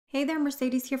Hey there,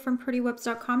 Mercedes here from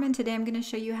PrettyWebz.com, and today I'm going to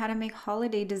show you how to make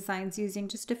holiday designs using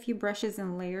just a few brushes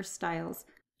and layer styles.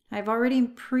 I've already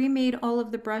pre-made all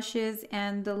of the brushes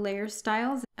and the layer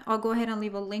styles. I'll go ahead and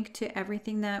leave a link to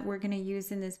everything that we're going to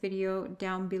use in this video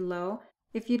down below.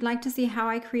 If you'd like to see how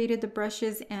I created the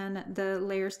brushes and the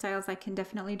layer styles, I can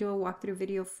definitely do a walkthrough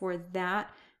video for that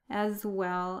as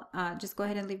well. Just go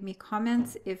ahead and leave me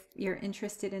comments if you're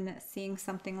interested in seeing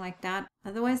something like that.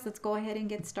 Otherwise, let's go ahead and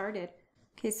get started.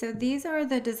 Okay, so these are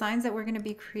the designs that we're going to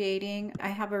be creating. I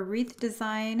have a wreath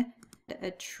design, a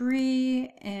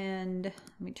tree, and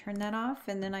let me turn that off.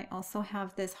 And then I also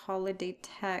have this holiday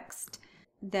text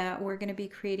that we're going to be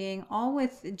creating all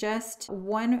with just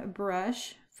one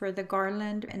brush for the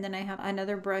garland. And then I have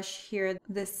another brush here,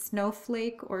 the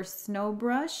snowflake or snow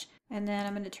brush. And then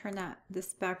I'm going to turn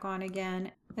this back on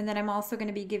again. And then I'm also going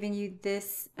to be giving you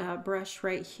this brush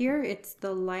right here. It's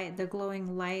the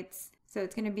glowing lights. So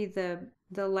it's going to be the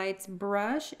lights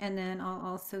brush, and then I'll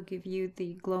also give you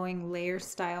the glowing layer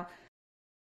style.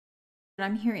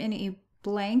 I'm here in a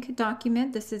blank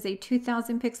document. This is a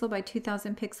 2000 pixel by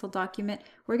 2000 pixel document.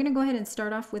 We're going to go ahead and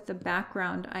start off with the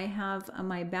background. I have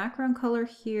my background color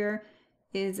here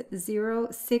is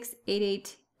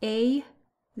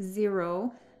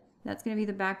 0688A0. That's going to be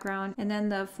the background. And then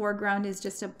the foreground is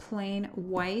just a plain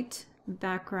white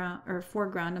background, or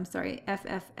foreground, I'm sorry,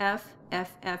 FFF,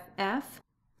 FFF.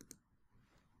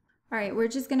 All right, we're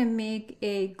just gonna make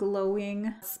a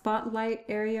glowing spotlight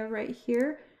area right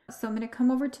here. So I'm gonna come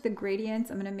over to the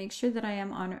gradients. I'm gonna make sure that I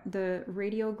am on the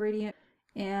radial gradient,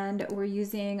 and we're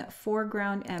using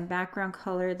foreground and background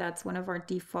color. That's one of our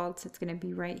defaults. It's gonna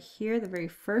be right here, the very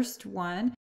first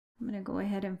one. I'm gonna go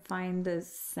ahead and find the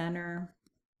center.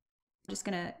 I'm just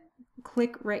gonna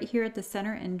click right here at the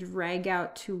center and drag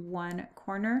out to one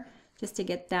corner just to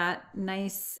get that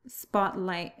nice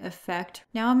spotlight effect.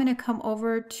 Now I'm going to come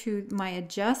over to my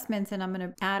adjustments and I'm going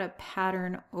to add a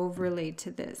pattern overlay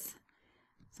to this.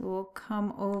 So we'll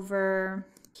come over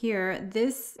here.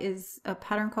 This is a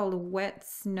pattern called Wet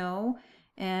Snow,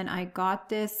 and I got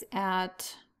this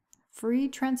at Free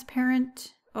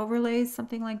Transparent Overlays,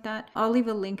 something like that. I'll leave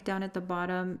a link down at the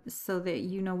bottom so that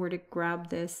you know where to grab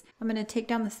this. I'm going to take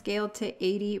down the scale to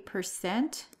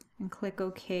 80% and click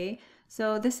OK.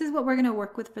 So this is what we're going to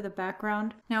work with for the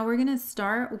background. Now we're going to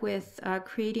start with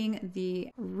creating the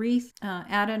wreath.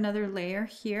 Add another layer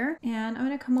here, and I'm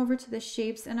going to come over to the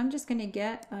shapes, and I'm just going to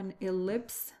get an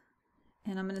ellipse,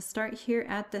 and I'm going to start here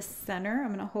at the center.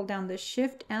 I'm going to hold down the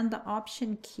Shift and the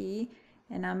Option key,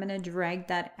 and I'm going to drag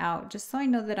that out just so I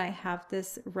know that I have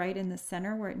this right in the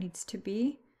center where it needs to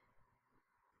be.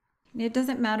 It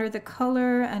doesn't matter the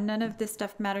color, and none of this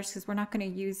stuff matters because we're not going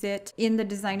to use it in the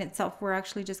design itself. We're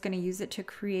actually just going to use it to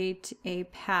create a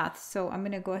path. So I'm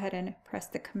going to go ahead and press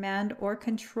the Command or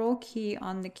Control key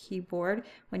on the keyboard.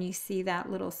 When you see that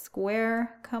little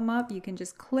square come up, you can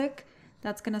just click.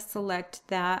 That's going to select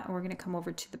that. We're going to come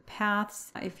over to the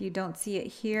paths. If you don't see it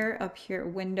here, up here,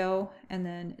 window, and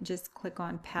then just click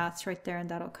on paths right there and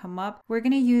that'll come up. We're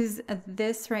going to use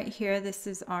this right here. This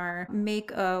is our make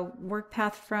a work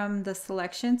path from the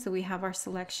selection. So we have our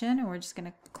selection, and we're just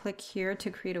going to click here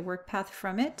to create a work path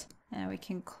from it. And we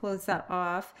can close that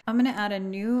off. I'm going to add a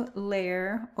new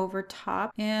layer over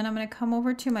top, and I'm going to come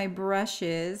over to my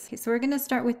brushes. Okay, so we're going to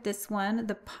start with this one,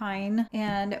 the pine,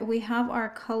 and we have our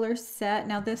color set.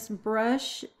 Now this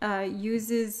brush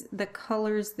uses the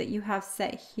colors that you have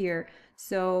set here.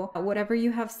 So whatever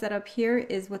you have set up here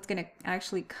is what's going to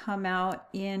actually come out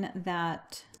in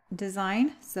that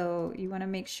design. So you want to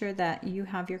make sure that you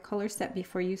have your color set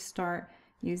before you start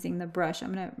using the brush.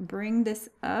 I'm going to bring this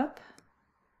up.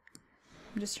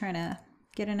 I'm just trying to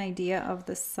get an idea of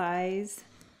the size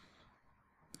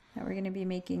that we're going to be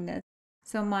making this.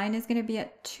 So mine is going to be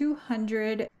at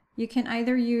 200. You can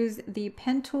either use the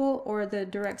pen tool or the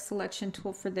direct selection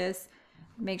tool for this.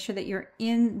 Make sure that you're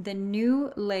in the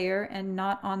new layer and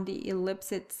not on the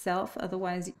ellipse itself.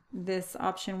 Otherwise, this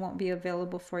option won't be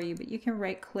available for you. But you can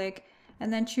right click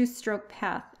and then choose stroke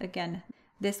path. Again,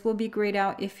 this will be grayed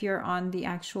out if you're on the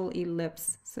actual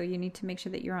ellipse. So you need to make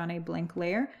sure that you're on a blank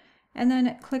layer. And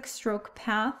then click stroke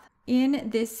path. In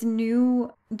this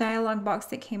new dialog box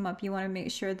that came up, you want to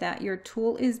make sure that your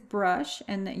tool is brush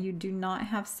and that you do not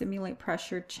have simulate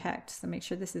pressure checked. So make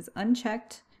sure this is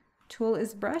unchecked. Tool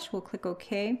is brush. We'll click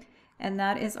OK. And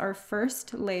that is our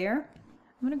first layer.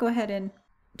 I'm going to go ahead and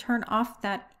turn off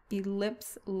that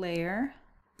ellipse layer.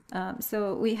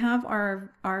 So we have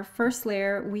our first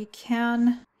layer. We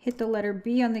can hit the letter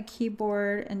B on the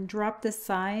keyboard and drop the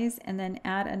size and then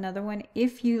add another one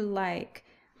if you like.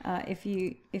 If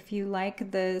you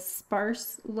like the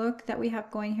sparse look that we have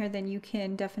going here, then you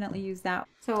can definitely use that.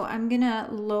 So I'm gonna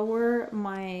lower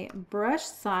my brush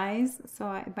size.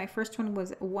 So my first one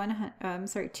was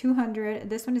 200.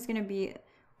 This one is gonna be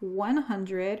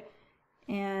 100,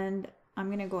 and I'm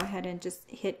gonna go ahead and just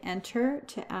hit enter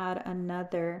to add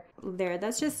another there.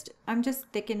 I'm just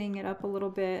thickening it up a little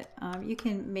bit. You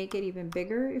can make it even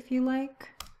bigger if you like.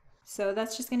 So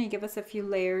that's just going to give us a few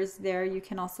layers there. You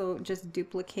can also just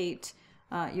duplicate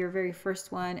your very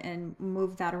first one and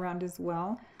move that around as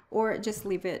well, or just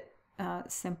leave it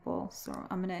simple. So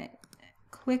I'm going to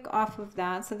click off of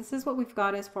that. So this is what we've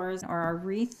got as far as our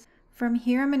wreath. From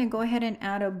here, I'm going to go ahead and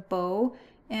add a bow.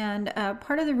 And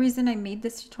part of the reason I made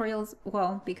this tutorial is,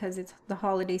 well, because it's the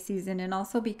holiday season, and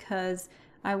also because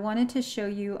I wanted to show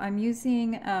you, I'm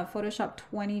using Photoshop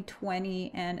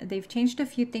 2020, and they've changed a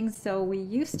few things. So we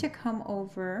used to come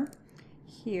over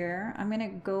here. I'm going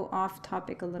to go off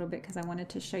topic a little bit because I wanted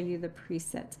to show you the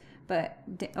presets. But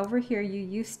over here, you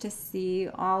used to see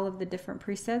all of the different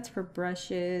presets for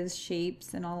brushes,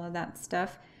 shapes, and all of that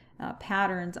stuff.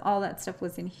 Patterns, all that stuff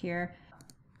was in here.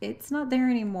 It's not there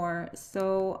anymore.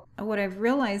 So what I've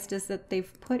realized is that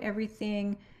they've put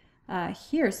everything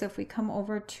here. So if we come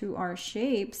over to our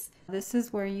shapes, this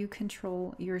is where you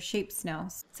control your shapes now.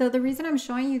 So the reason I'm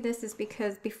showing you this is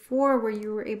because before, where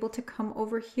you were able to come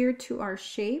over here to our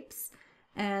shapes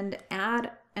and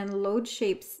add and load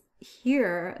shapes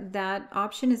here, that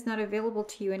option is not available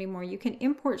to you anymore. You can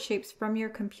import shapes from your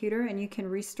computer and you can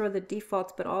restore the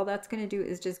defaults, but all that's going to do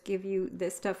is just give you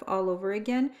this stuff all over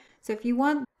again. So if you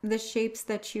want the shapes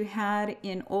that you had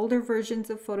in older versions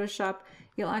of Photoshop,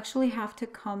 you'll actually have to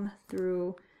come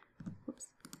through,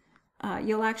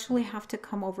 you'll actually have to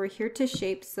come over here to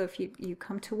shapes. So if you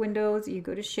come to Windows, you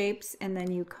go to shapes, and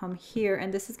then you come here.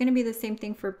 And this is going to be the same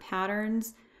thing for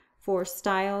patterns, for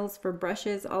styles, for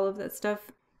brushes, all of that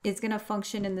stuff is going to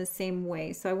function in the same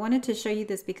way. So I wanted to show you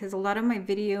this because a lot of my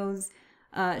videos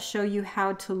show you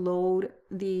how to load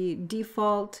the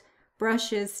default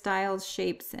brushes, styles,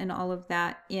 shapes, and all of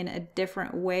that in a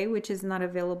different way, which is not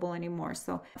available anymore.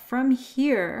 So from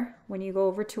here, when you go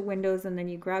over to Windows and then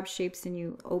you grab shapes and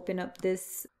you open up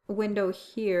this window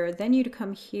here, then you'd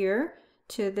come here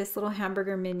to this little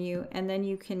hamburger menu, and then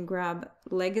you can grab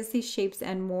legacy shapes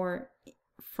and more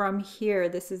from here.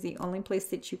 This is the only place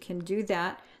that you can do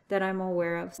that I'm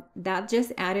aware of. That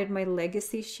just added my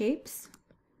legacy shapes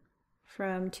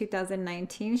from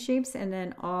 2019 shapes, and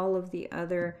then all of the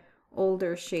other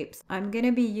older shapes. I'm going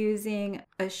to be using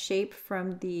a shape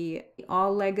from the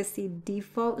all legacy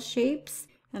default shapes,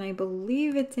 and I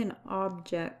believe it's in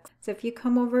objects. So if you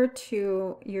come over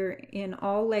to your in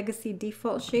all legacy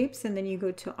default shapes and then you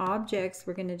go to objects,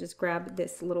 we're going to just grab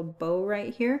this little bow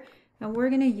right here, and we're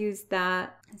going to use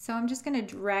that. So I'm just going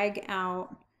to drag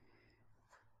out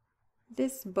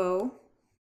this bow,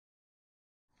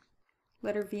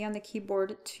 letter V on the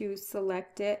keyboard to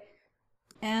select it,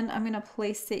 and I'm going to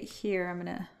place it here. I'm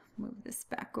going to move this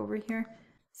back over here.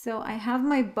 So I have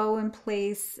my bow in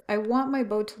place. I want my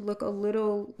bow to look a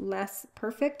little less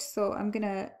perfect, so I'm going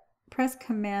to press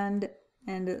Command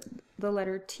and the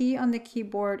letter T on the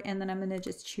keyboard, and then I'm going to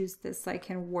just choose this so I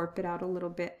can warp it out a little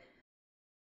bit.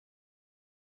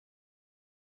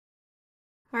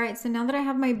 All right, so now that I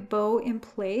have my bow in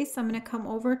place, I'm going to come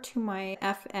over to my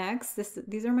FX.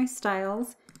 These are my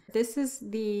styles. This is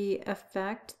the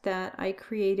effect that I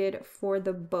created for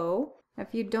the bow.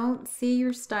 If you don't see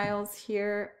your styles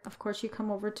here, of course you come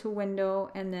over to Window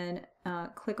and then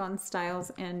click on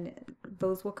Styles, and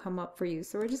those will come up for you.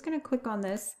 So we're just going to click on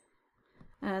this,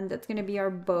 and that's going to be our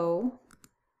bow.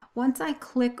 Once I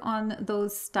click on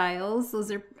those styles,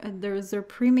 those are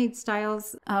pre-made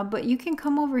styles, but you can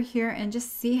come over here and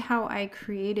just see how I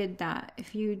created that.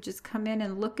 If you just come in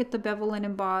and look at the bevel and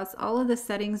emboss, all of the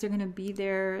settings are going to be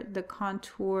there, the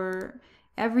contour,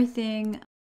 everything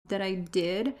that I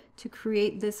did to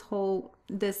create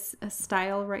this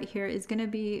style right here is going to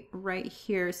be right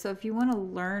here. So if you want to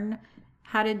learn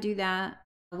how to do that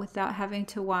without having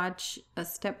to watch a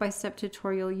step-by-step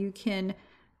tutorial, you can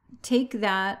take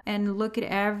that and look at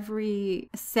every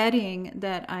setting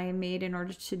that I made in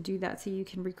order to do that, so you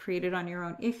can recreate it on your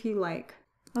own if you like.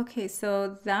 Okay,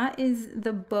 so that is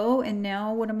the bow, and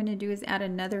now what I'm going to do is add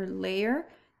another layer,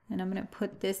 and I'm going to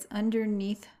put this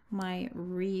underneath my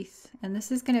wreath, and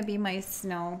this is going to be my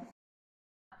snow.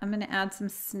 I'm going to add some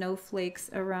snowflakes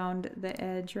around the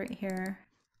edge right here.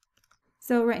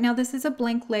 So right now this is a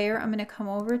blank layer. I'm going to come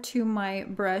over to my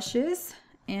brushes,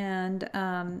 and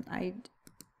I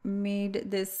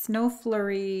made this snow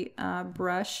flurry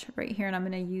brush right here, and I'm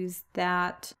going to use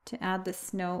that to add the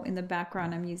snow in the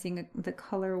background. I'm using the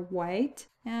color white,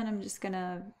 and I'm just going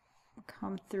to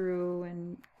come through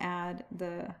and add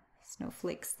the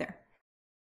snowflakes there.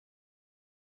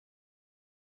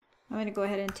 I'm going to go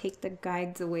ahead and take the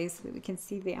guides away so that we can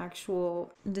see the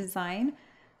actual design.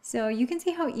 So you can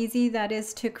see how easy that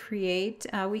is to create.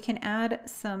 We can add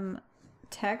some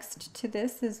text to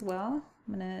this as well.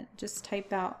 I'm going to just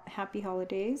type out Happy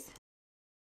Holidays.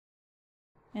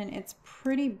 And it's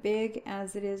pretty big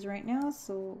as it is right now,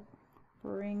 so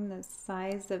bring the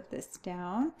size of this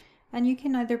down. And you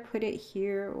can either put it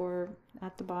here or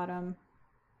at the bottom.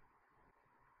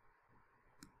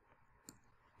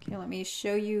 Okay, let me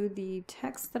show you the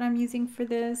text that I'm using for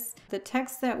this. The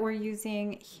text that we're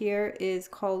using here is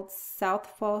called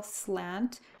Southfall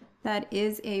Slant. That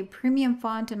is a premium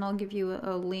font, and I'll give you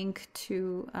a link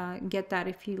to get that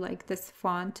if you like this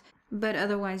font. But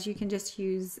otherwise, you can just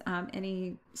use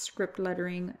any script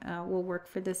lettering will work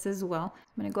for this as well.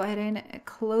 I'm going to go ahead and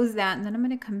close that, and then I'm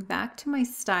going to come back to my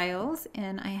styles,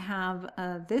 and I have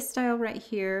this style right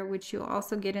here, which you'll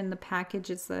also get in the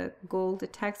package. It's a gold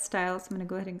text style, so I'm going to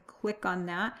go ahead and click on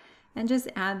that and just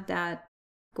add that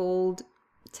gold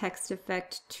text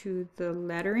effect to the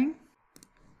lettering.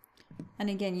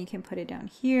 And again, you can put it down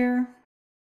here.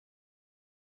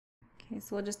 Okay,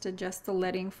 so we'll just adjust the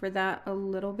leading for that a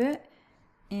little bit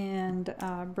and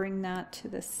bring that to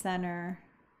the center.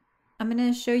 I'm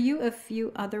going to show you a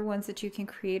few other ones that you can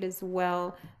create as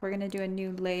well. We're going to do a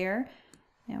new layer,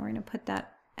 and we're going to put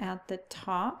that at the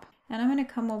top. And I'm going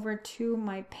to come over to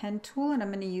my pen tool, and I'm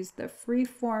going to use the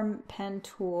freeform pen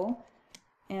tool,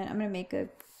 and I'm going to make a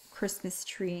Christmas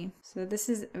tree. So this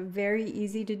is very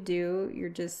easy to do. You're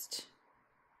just,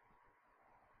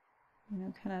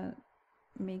 kind of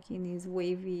making these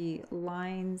wavy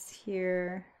lines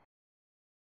here.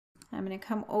 I'm going to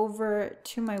come over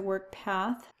to my work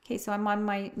path. Okay, so I'm on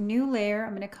my new layer.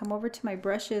 I'm going to come over to my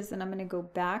brushes, and I'm going to go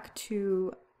back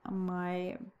to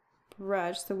my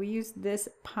brush. So we use this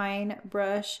pine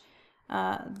brush.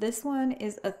 This one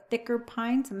is a thicker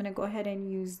pine, so I'm going to go ahead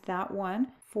and use that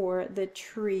one for the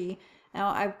tree.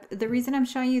 Now, the reason I'm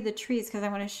showing you the tree is because I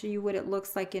want to show you what it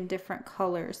looks like in different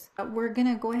colors. We're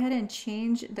going to go ahead and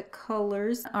change the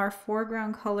colors. Our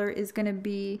foreground color is going to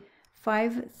be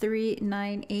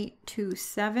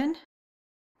 539827.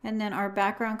 And then our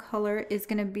background color is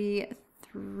going to be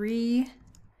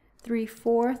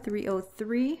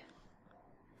 334303.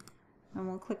 And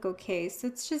we'll click OK. So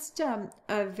it's just a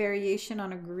variation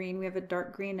on a green. We have a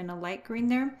dark green and a light green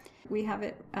there. We have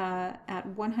it at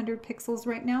 100 pixels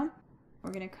right now.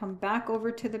 We're going to come back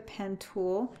over to the pen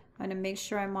tool. I'm going to make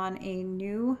sure I'm on a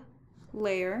new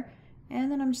layer.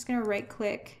 And then I'm just going to right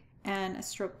click and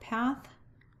stroke path.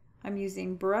 I'm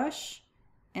using brush,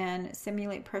 and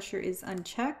simulate pressure is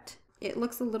unchecked. It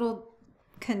looks a little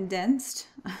condensed,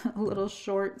 a little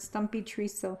short, stumpy tree.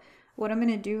 So what I'm going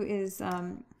to do is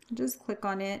just click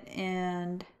on it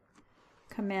and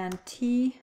Command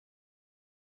T.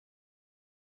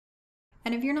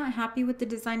 And if you're not happy with the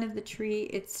design of the tree,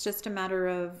 it's just a matter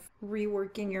of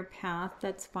reworking your path.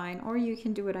 That's fine. Or you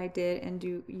can do what I did and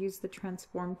use the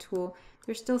transform tool.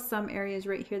 There's still some areas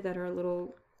right here that are a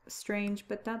little strange,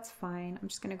 but that's fine. I'm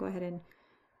just going to go ahead and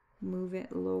move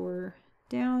it lower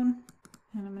down.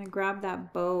 And I'm going to grab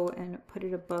that bow and put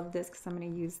it above this because I'm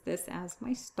going to use this as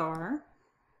my star.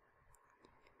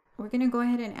 We're going to go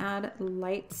ahead and add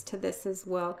lights to this as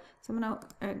well. So I'm going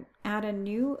to add a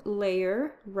new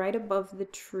layer right above the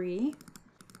tree.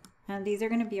 And these are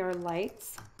going to be our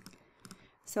lights.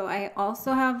 So I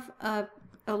also have a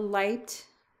light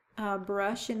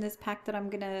brush in this pack that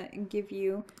I'm going to give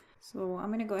you. So I'm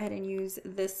going to go ahead and use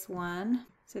this one.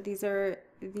 So these are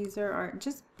our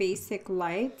just basic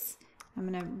lights. I'm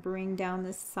going to bring down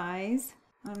the size.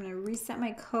 I'm going to reset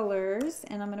my colors,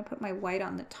 and I'm going to put my white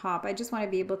on the top. I just want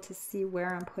to be able to see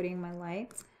where I'm putting my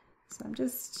lights. So I'm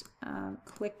just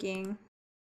clicking.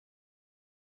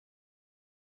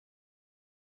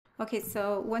 Okay,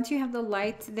 so once you have the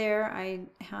lights there, I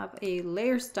have a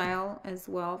layer style as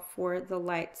well for the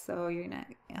lights. So you're going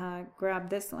to grab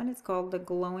this one. It's called the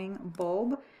glowing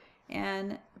bulb.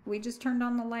 And we just turned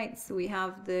on the lights. So we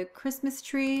have the Christmas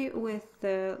tree with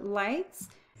the lights.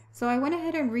 So I went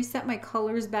ahead and reset my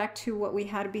colors back to what we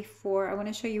had before. I want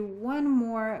to show you one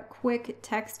more quick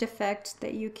text effect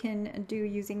that you can do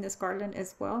using this garland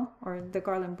as well, or the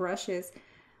garland brushes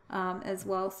as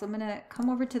well. So I'm going to come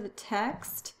over to the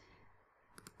text,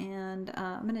 and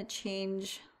I'm going to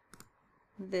change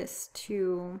this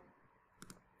to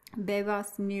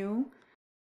Bebas New.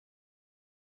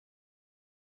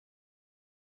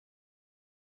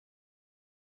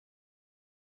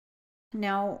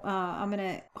 Now I'm going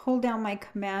to hold down my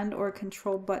Command or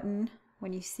Control button.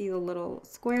 When you see the little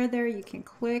square there, you can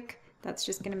click. That's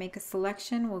just going to make a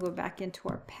selection. We'll go back into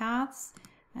our paths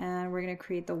and we're going to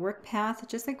create the work path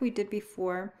just like we did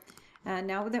before.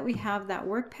 Now that we have that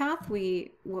work path,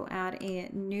 we will add a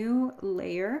new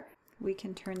layer. We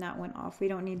can turn that one off. We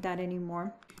don't need that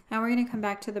anymore. Now we're going to come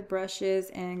back to the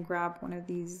brushes and grab one of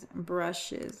these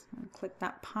brushes. Click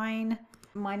that pine.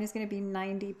 Mine is going to be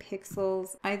 90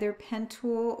 pixels. Either pen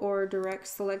tool or direct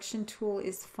selection tool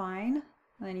is fine.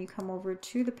 Then you come over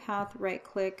to the path, right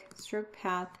click, stroke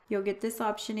path. You'll get this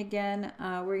option again.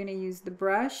 We're going to use the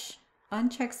brush,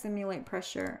 uncheck simulate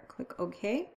pressure, click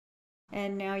OK.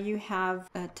 And now you have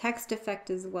a text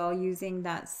effect as well using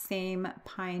that same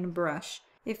pine brush.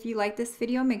 If you like this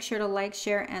video, make sure to like,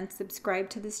 share, and subscribe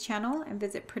to this channel, and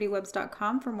visit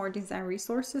PrettyWebz.com for more design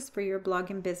resources for your blog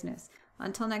and business.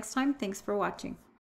 Until next time, thanks for watching.